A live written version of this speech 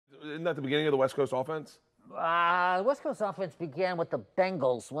isn't that the beginning of the West Coast offense? The West Coast offense began with the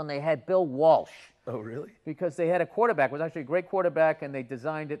Bengals when they had Bill Walsh. Oh, really? Because they had a quarterback, was actually a great quarterback, and they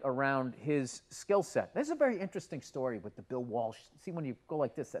designed it around his skill set. This is a very interesting story with the Bill Walsh. See, when you go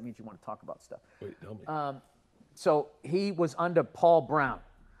like this, that means you want to talk about stuff. Wait, tell me. So he was under Paul Brown.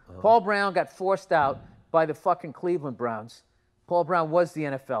 Paul Brown got forced out by the fucking Cleveland Browns. Paul Brown was the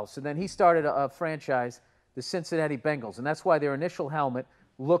NFL. So then he started a franchise, the Cincinatti Bengals, and that's why their initial helmet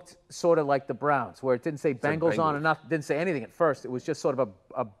looked sort of like the Browns, where it didn't say Bengals on enough, didn't say anything at first. It was just sort of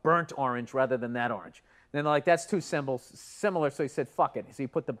a burnt orange rather than that orange. And then they're like, that's too similar, so he said, fuck it. So he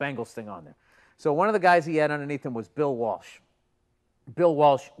put the Bengals thing on there. So one of the guys he had underneath him was Bill Walsh. Bill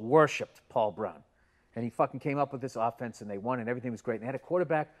Walsh worshipped Paul Brown. And he fucking came up with this offense, and they won, and everything was great. And they had a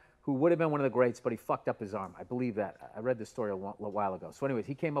quarterback who would have been one of the greats, but he fucked up his arm. I believe that. I read this story a while ago. So anyways,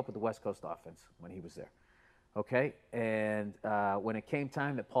 he came up with the West Coast offense when he was there. Okay, and when it came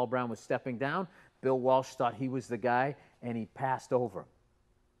time that Paul Brown was stepping down, Bill Walsh thought he was the guy, and he passed over him.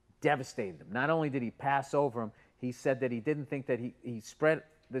 Devastated him. Not only did he pass over him, he said that he didn't think that he spread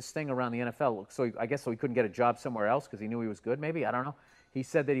this thing around the NFL. So I guess so he couldn't get a job somewhere else because he knew he was good, maybe? I don't know. He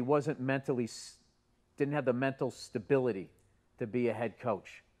said that he wasn't didn't have the mental stability to be a head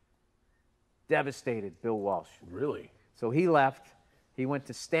coach. Devastated, Bill Walsh. Really? So he left. He went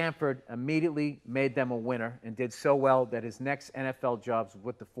to Stanford, immediately made them a winner, and did so well that his next NFL jobs was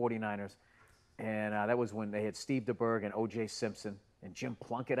with the 49ers. And that was when they had Steve DeBerg and O.J. Simpson and Jim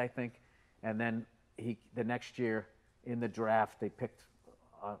Plunkett, I think. And then the next year in the draft, they picked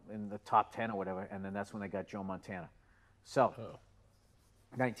in the top 10 or whatever, and then that's when they got Joe Montana. So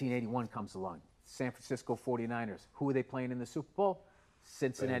 1981 comes along. San Francisco 49ers. Who are they playing in the Super Bowl?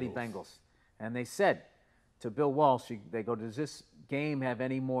 Cincinnati Bengals. And they said to Bill Walsh, they go, does this game have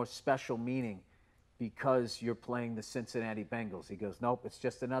any more special meaning because you're playing the Cincinnati Bengals? He goes, nope, it's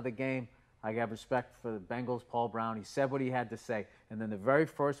just another game. I have respect for the Bengals, Paul Brown. He said what he had to say. And then the very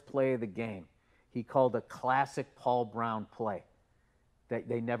first play of the game, he called a classic Paul Brown play that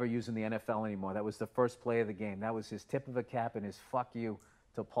they never use in the NFL anymore. That was the first play of the game. That was his tip of the cap and his fuck you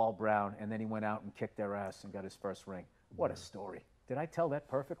to Paul Brown. And then he went out and kicked their ass and got his first ring. What a story. Did I tell that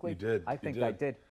perfectly? You did. I think I did.